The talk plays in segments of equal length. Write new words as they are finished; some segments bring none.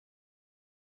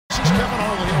Kevin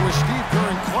Harlan here with Steve Kerr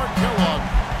and Clark Kellogg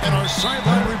and our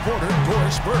sideline reporter,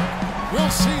 Doris Burke.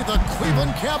 We'll see the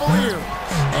Cleveland Cavaliers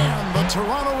and the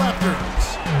Toronto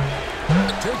Raptors.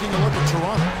 Taking a look at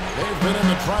Toronto, they've been in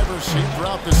the driver's seat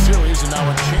throughout the series, and now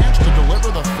a chance to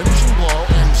deliver the finishing blow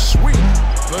and sweep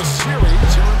the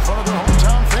series here in front of their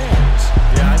hometown fans.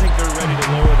 Yeah, I think they're ready to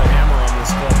lower the hammer on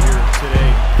this club here today,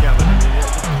 Kevin. I mean,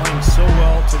 they're playing so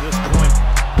well to this point.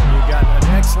 You've got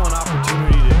an excellent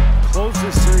opportunity to close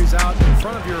this series out in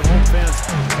front of your home fans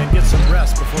and get some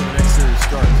rest before the next series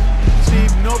starts.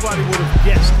 Steve, nobody would have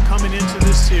guessed coming into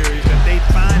this series that they'd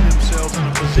find themselves in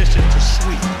a position to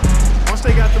sweep. Once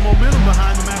they got the momentum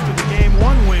behind them after the Game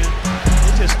 1 win,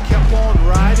 they just kept on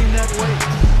riding that wave.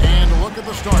 And look at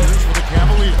the starters for the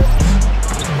Cavaliers.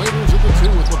 The Waiters at the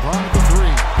 2 with LeBron at the 3.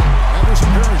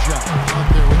 Anderson Varejao out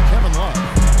there with Kevin Love.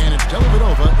 And it's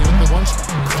Dellavedova in at the 1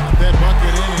 spot. Got that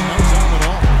bucket in and no time at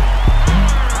all.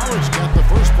 Howard's got the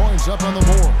first points up on the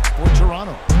board for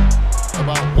Toronto.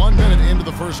 About 1 minute into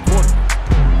the first quarter.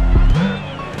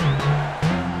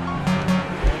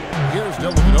 Here's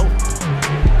Dellavedova.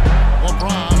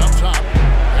 LeBron up top.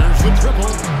 There's the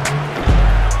triple.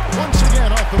 Once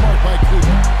again off the mark by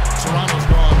Cleveland. Toronto's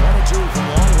gone 1 or 2 from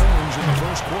long range in the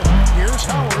first quarter. Here's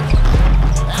Howard.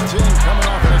 That's in, coming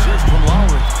off an assist from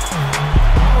Lowry.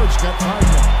 Howard's got 5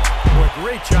 now. Boy,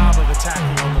 great job of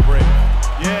attacking on the break.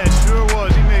 Yeah, it sure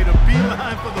was. He made a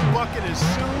beeline for the bucket as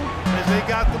soon as they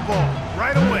got the ball.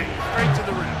 Right away, straight to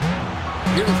the rim.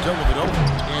 Here's Dellavedova,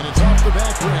 and it's off the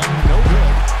back rim. No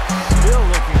good. Still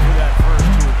looking for that first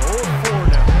 2. 0-4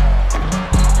 now.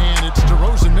 And it's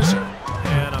DeRozan missing.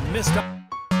 And a missed up.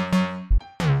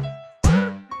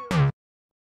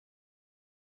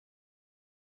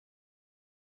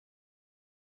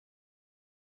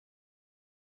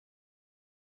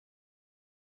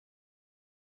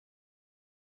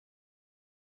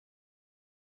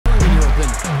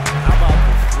 How about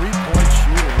the three-point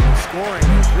shooting? The scoring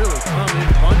has really come in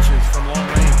bunches from long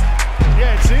range.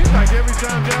 Yeah, it seems like every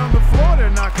time down the floor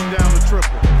they're knocking down the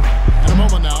triple. In a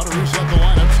moment now to reset the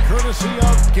lineups, courtesy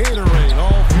of Gatorade,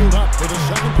 all fueled up for the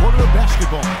second quarter of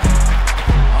basketball.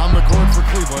 On the court for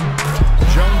Cleveland,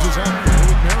 Jones is out there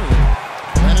with Marion.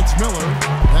 Then it's Miller,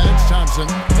 then it's Thompson,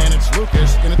 and it's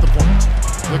Lucas in at the point.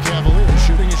 The Cavaliers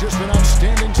shooting has just been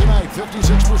outstanding tonight, 56%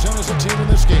 as a team in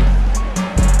this game.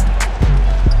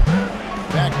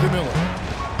 Back to Miller.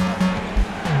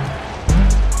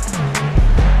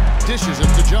 Dishes it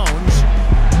to Jones.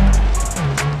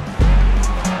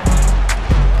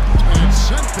 And it's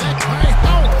sent back by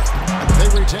Howard.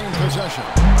 They retain possession.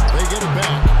 They get it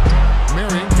back.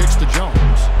 Marion kicks to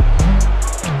Jones.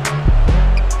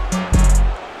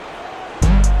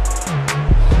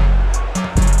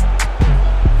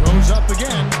 Goes up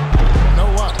again. No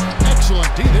up.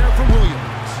 Excellent D there from Williams.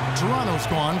 Toronto's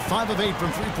gone 5 of 8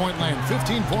 from three-point land,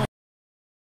 15 points.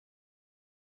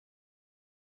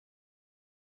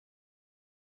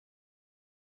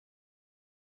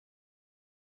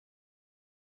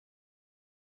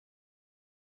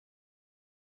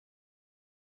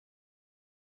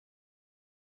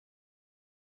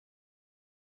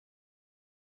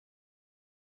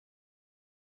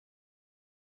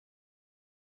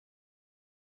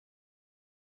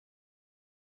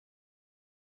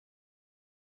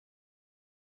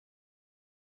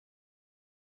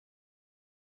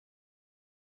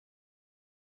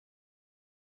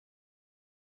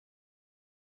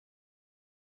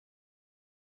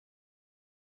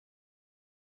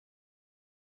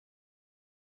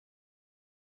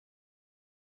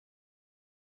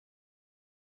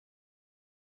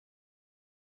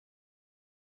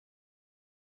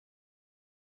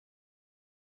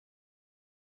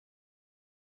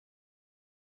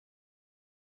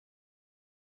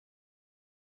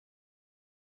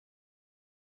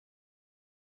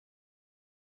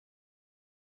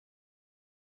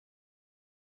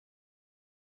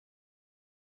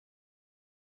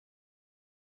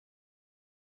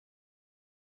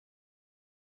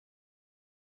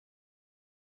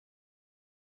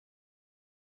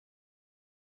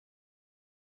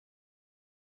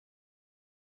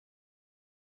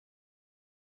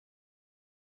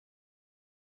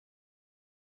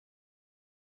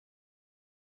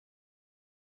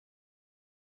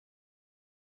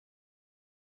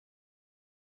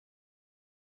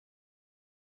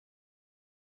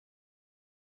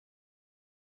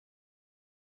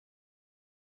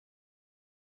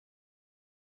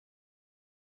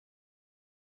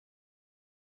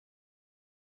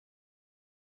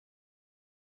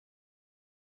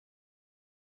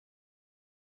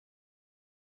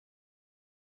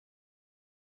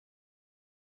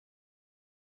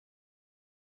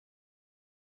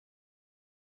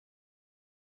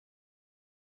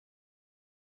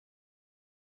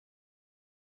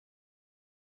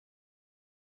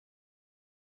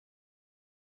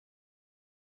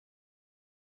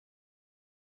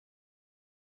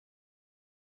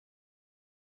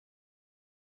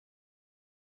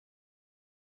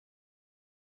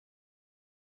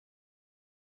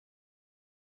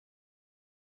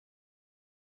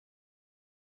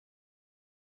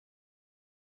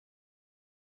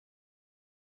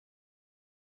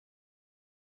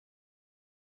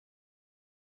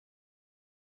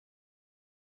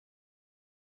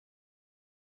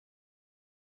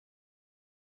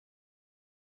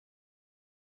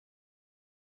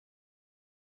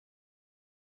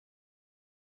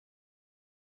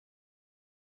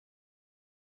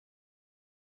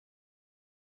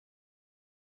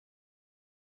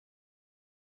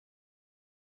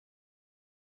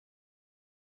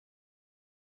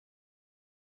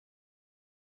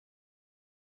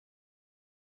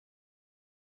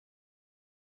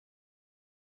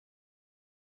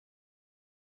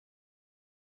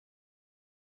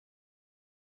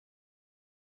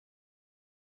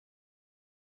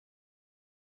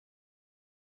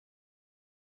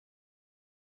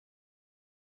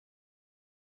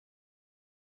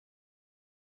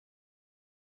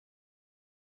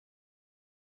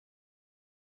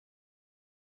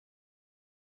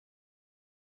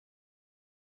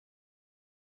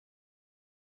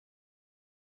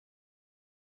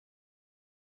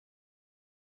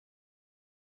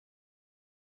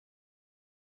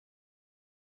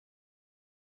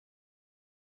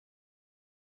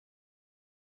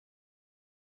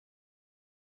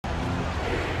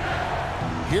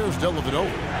 Here's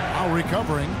Dellavedova. Now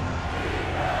recovering.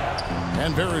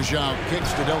 And Verejao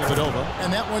kicks to Dellavedova,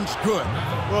 and that one's good.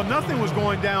 Well, nothing was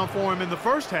going down for him in the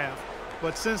first half,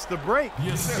 but since the break,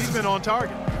 he's been on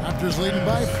target. Raptors leading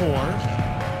by 4.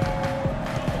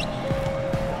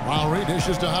 Lowry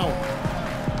dishes to Howard.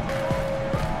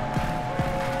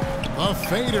 A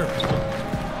fader.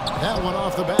 That one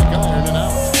off the back iron and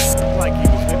out. Like he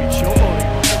was maybe showboating a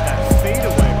little bit, that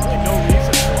fadeaway. Really no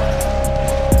reason for it.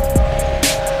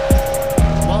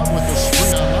 Love with the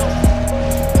screen on Lowry.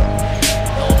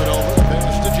 Dellavedova, the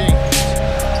pass to James.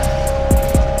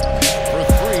 For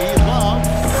 3, Love,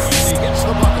 and he gets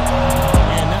the bucket.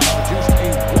 And now just a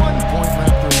 1-point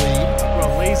Raptor lead.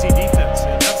 Well, lazy defense,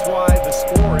 and that's why the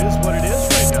score is what it is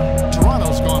right now.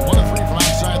 Toronto's gone 1 of 3 from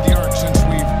outside the arc since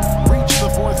we've reached the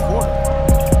 4th quarter.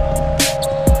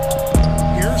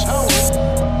 Here's Howard.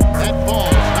 That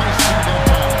ball is nice feed that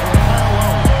time from Kyle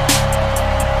Lowry.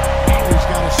 Lowry's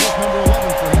got assist number 11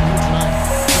 for him here tonight.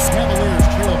 The Cavaliers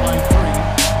trail by 3.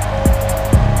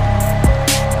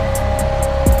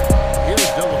 Here's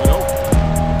Dellavedova.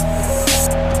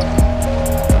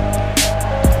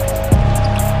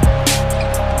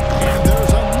 And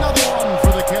there's another one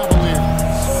for the Cavaliers.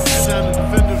 And the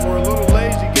defenders were a little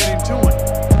lazy getting to him.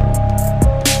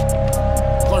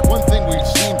 Clark, one thing we've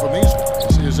seen from these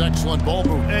guys is excellent ball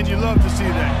movement. And you love to see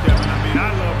that, Kevin. I mean, I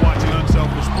love watching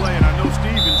unselfish play, and I know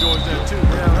Steve enjoys that too.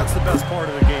 Yeah, that's the best part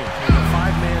of the game. In a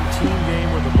 5-man team game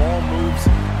where the ball moves,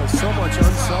 there's so much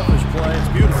unselfish play.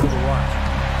 It's beautiful to watch.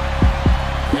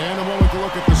 And a moment to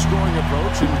look at the scoring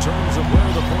approach in terms of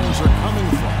where the points are coming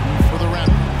from for the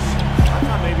Raptors. I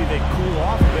thought maybe they'd cool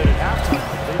off a bit at halftime,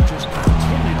 but they just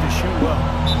continued to shoot well.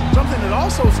 Something that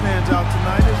also stands out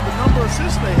tonight is the number of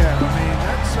assists they have. I mean,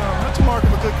 that's a mark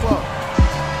of a good club.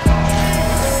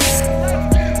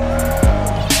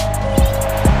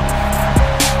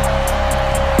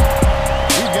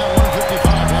 We've got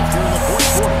 1:55 left here in the 4th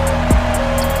quarter.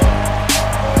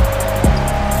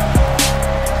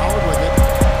 Howard with it.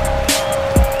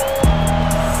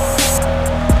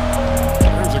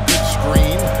 There's a good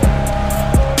screen.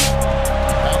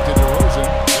 Back to DeRozan.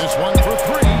 This one for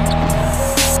 3.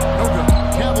 No good.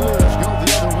 Cavaliers go the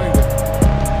other way with it.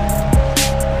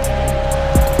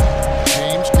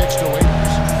 James kicks to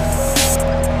Waiters.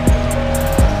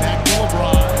 Back to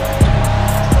LeBron.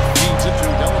 Feeds it to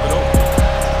Dellavedova.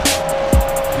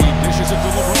 He dishes it to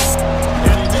LeBron.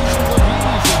 And he makes it look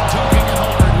easy, tucking it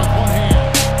hard with one hand.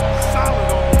 Solid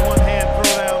on the one-hand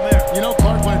throw down there. You know,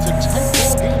 Clark, when it's a tight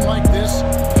ball game like this,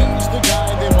 he's the guy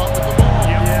they want with the ball.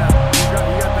 Yeah, you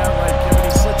got that right, Kevin.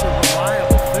 He's such a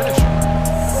reliable finisher.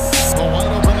 The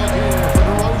wide open look here for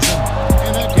DeRozan.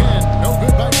 And again, no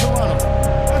good by Toronto.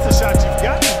 That's a shot you've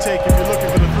got to take if you're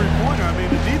looking for the three-pointer. I mean,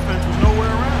 the defense was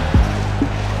nowhere around.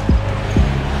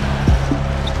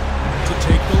 To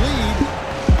take the lead.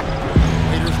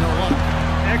 Waiters no luck.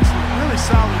 Excellent, really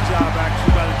solid job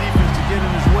actually by the defense to get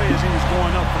in his way as he was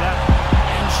going up for that.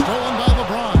 And stolen by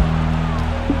LeBron.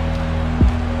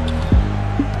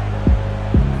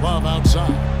 Love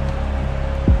outside.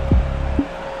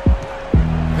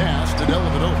 Pass to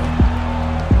Dellavedova.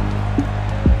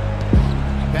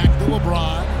 Back to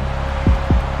LeBron.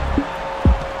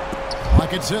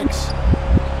 Clock at 6.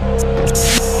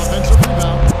 Offensive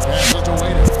rebound. Passes to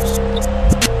Waiters.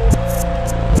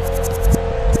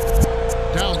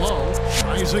 Down low.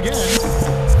 Tries again.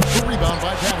 The rebound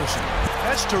by Patterson.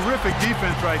 That's terrific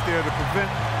defense right there to prevent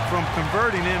from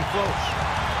converting in close.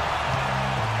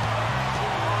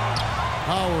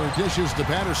 Howard dishes to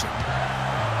Patterson.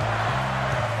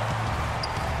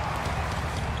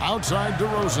 Outside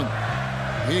DeRozan.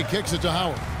 He kicks it to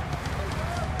Howard.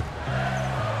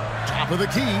 Top of the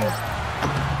key.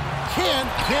 Can't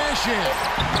cash in.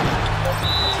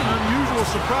 It's an unusual,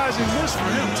 surprising miss for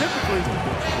him. Typically,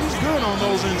 he's good on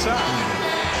those inside.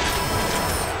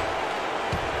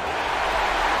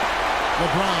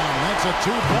 LeBron, that's a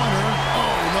 2-pointer.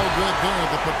 Oh, no good there.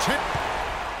 The potential.